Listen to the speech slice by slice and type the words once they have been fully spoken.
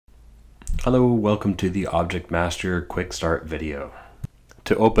Hello, welcome to the ObjectMaster Quickstart video.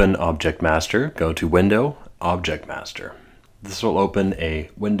 To open ObjectMaster, go to Window, ObjectMaster. This will open a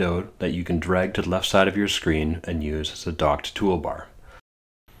window that you can drag to the left side of your screen and use as a docked toolbar.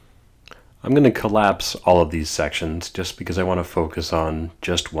 I'm going to collapse all of these sections just because I want to focus on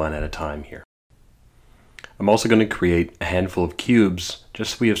just one at a time here. I'm also going to create a handful of cubes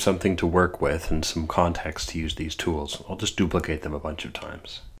just so we have something to work with and some context to use these tools. I'll just duplicate them a bunch of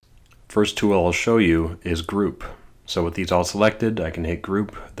times. First tool I'll show you is Group. So with these all selected, I can hit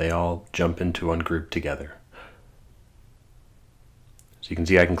Group. They all jump into one group together. So you can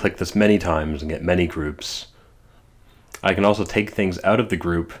see I can click this many times and get many groups. I can also take things out of the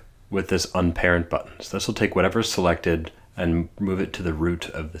group with this Unparent button. So this will take whatever's selected and move it to the root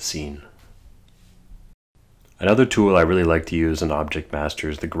of the scene. Another tool I really like to use in ObjectMaster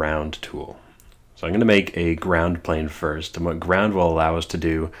is the Ground tool. So I'm going to make a ground plane first, and what ground will allow us to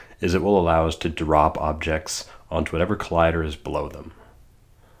do is it will allow us to drop objects onto whatever collider is below them.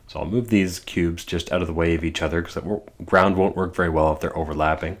 So I'll move these cubes just out of the way of each other because the ground won't work very well if they're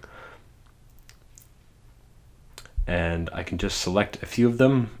overlapping. And I can just select a few of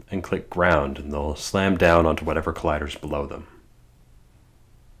them and click ground, and they'll slam down onto whatever collider is below them.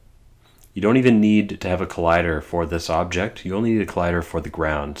 You don't even need to have a collider for this object, you only need a collider for the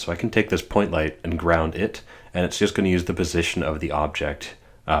ground. So I can take this point light and ground it, and it's just going to use the position of the object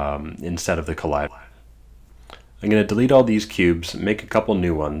instead of the collider. I'm going to delete all these cubes, make a couple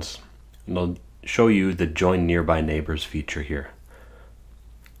new ones, and I'll show you the Join Nearby Neighbors feature here.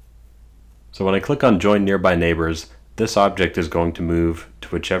 So when I click on Join Nearby Neighbors, this object is going to move to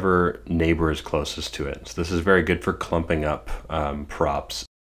whichever neighbor is closest to it. So this is very good for clumping up props.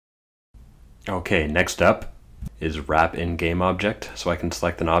 Okay, next up is Wrap in Game Object. So I can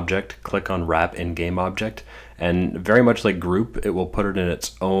select an object, click on Wrap in Game Object, and very much like Group, it will put it in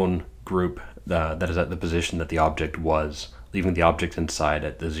its own group that is at the position that the object was, leaving the object inside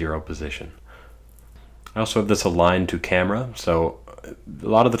at the 0 position. I also have this aligned to camera, so a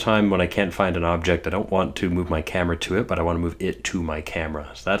lot of the time when I can't find an object, I don't want to move my camera to it, but I want to move it to my camera.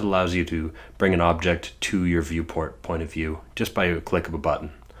 So that allows you to bring an object to your viewport point of view just by a click of a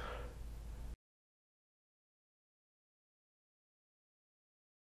button.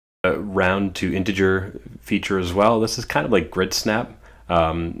 Round to integer feature as well. This is kind of like grid snap.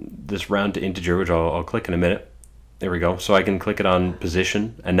 This round to integer, which I'll click in a minute. There we go. So I can click it on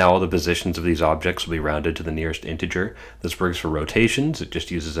position, and now all the positions of these objects will be rounded to the nearest integer. This works for rotations. It just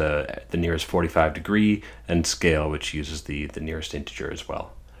uses the nearest 45 degree, and scale, which uses the nearest integer as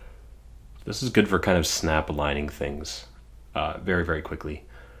well. This is good for kind of snap aligning things very, very quickly.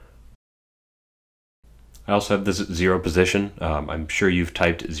 I also have this 0 position. I'm sure you've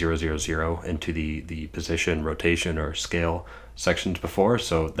typed 000 into the position, rotation, or scale sections before,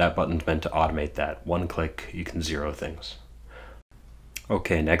 so that button's meant to automate that. One click, you can 0 things.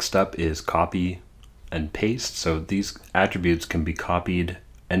 Okay, next up is Copy and Paste. So these attributes can be copied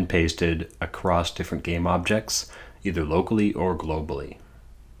and pasted across different game objects, either locally or globally.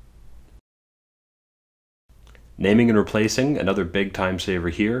 Naming and replacing, another big time saver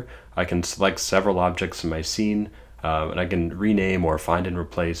here. I can select several objects in my scene, and I can rename or find and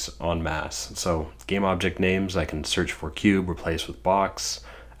replace en masse. So game object names, I can search for cube, replace with box,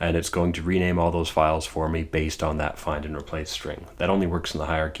 and it's going to rename all those files for me based on that find and replace string. That only works in the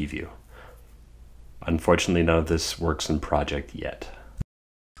hierarchy view. Unfortunately, none of this works in project yet.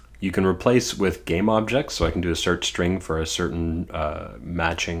 You can replace with game objects, so I can do a search string for a certain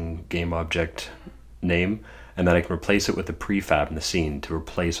matching game object name, and then I can replace it with a prefab in the scene to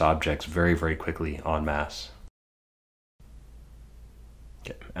replace objects very, very quickly en masse.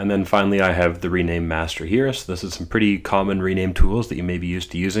 Okay. And then finally I have the rename master here. So this is some pretty common rename tools that you may be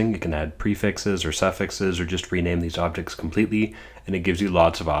used to using. You can add prefixes or suffixes or just rename these objects completely, and it gives you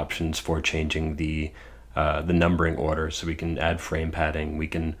lots of options for changing the numbering order. So we can add frame padding, we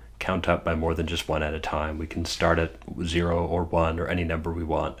can count up by more than just one at a time, we can start at 0 or 1 or any number we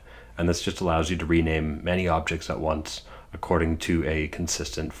want. And this just allows you to rename many objects at once according to a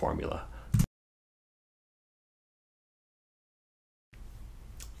consistent formula.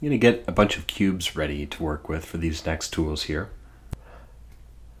 I'm going to get a bunch of cubes ready to work with for these next tools here.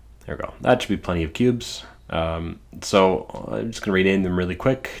 There we go. That should be plenty of cubes. So I'm just going to rename them really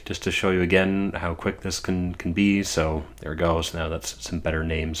quick just to show you again how quick this can be. So there we go. So now that's some better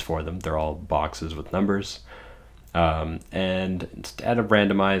names for them. They're all boxes with numbers. And instead of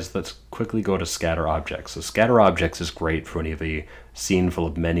randomize, let's quickly go to scatter objects. So scatter objects is great for when you have a scene full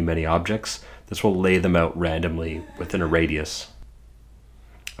of many objects. This will lay them out randomly within a radius.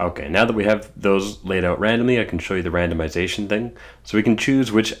 Okay, now that we have those laid out randomly, I can show you the randomization thing. So we can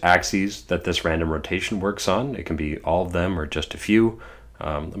choose which axes that this random rotation works on. It can be all of them or just a few.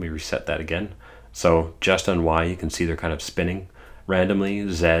 Let me reset that again. So just on Y, you can see they're kind of spinning randomly,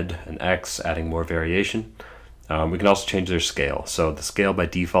 Z and X, adding more variation. We can also change their scale. So the scale by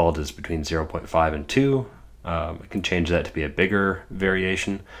default is between 0.5 and 2. We can change that to be a bigger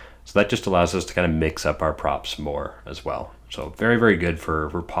variation. So that just allows us to kind of mix up our props more as well. So very, very good for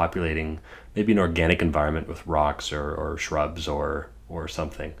populating maybe an organic environment with rocks or shrubs or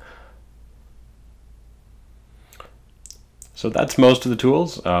something. So that's most of the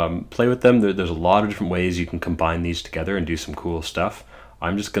tools. Play with them. There's a lot of different ways you can combine these together and do some cool stuff.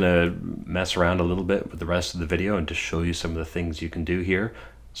 I'm just going to mess around a little bit with the rest of the video and just show you some of the things you can do here,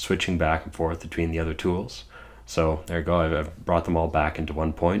 switching back and forth between the other tools. So there you go, I've brought them all back into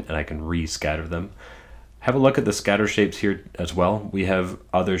one point and I can re-scatter them. Have a look at the scatter shapes here as well. We have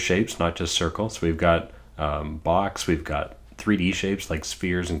other shapes, not just circles. We've got box, we've got 3D shapes like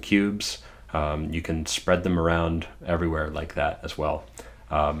spheres and cubes. You can spread them around everywhere like that as well.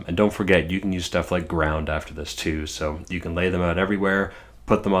 And don't forget, you can use stuff like ground after this too. So you can lay them out everywhere,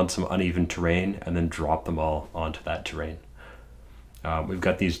 put them on some uneven terrain, and then drop them all onto that terrain. We've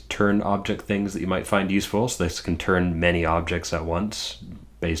got these turn object things that you might find useful. So this can turn many objects at once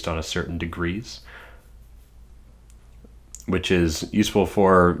based on a certain degrees, which is useful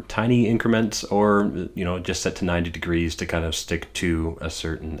for tiny increments or, just set to 90 degrees to kind of stick to a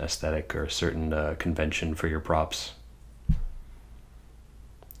certain aesthetic or a certain convention for your props.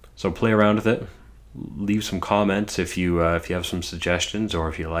 So play around with it. Leave some comments if you have some suggestions or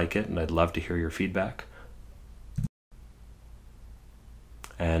if you like it, and I'd love to hear your feedback.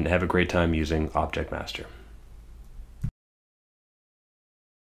 And have a great time using ObjectMaster.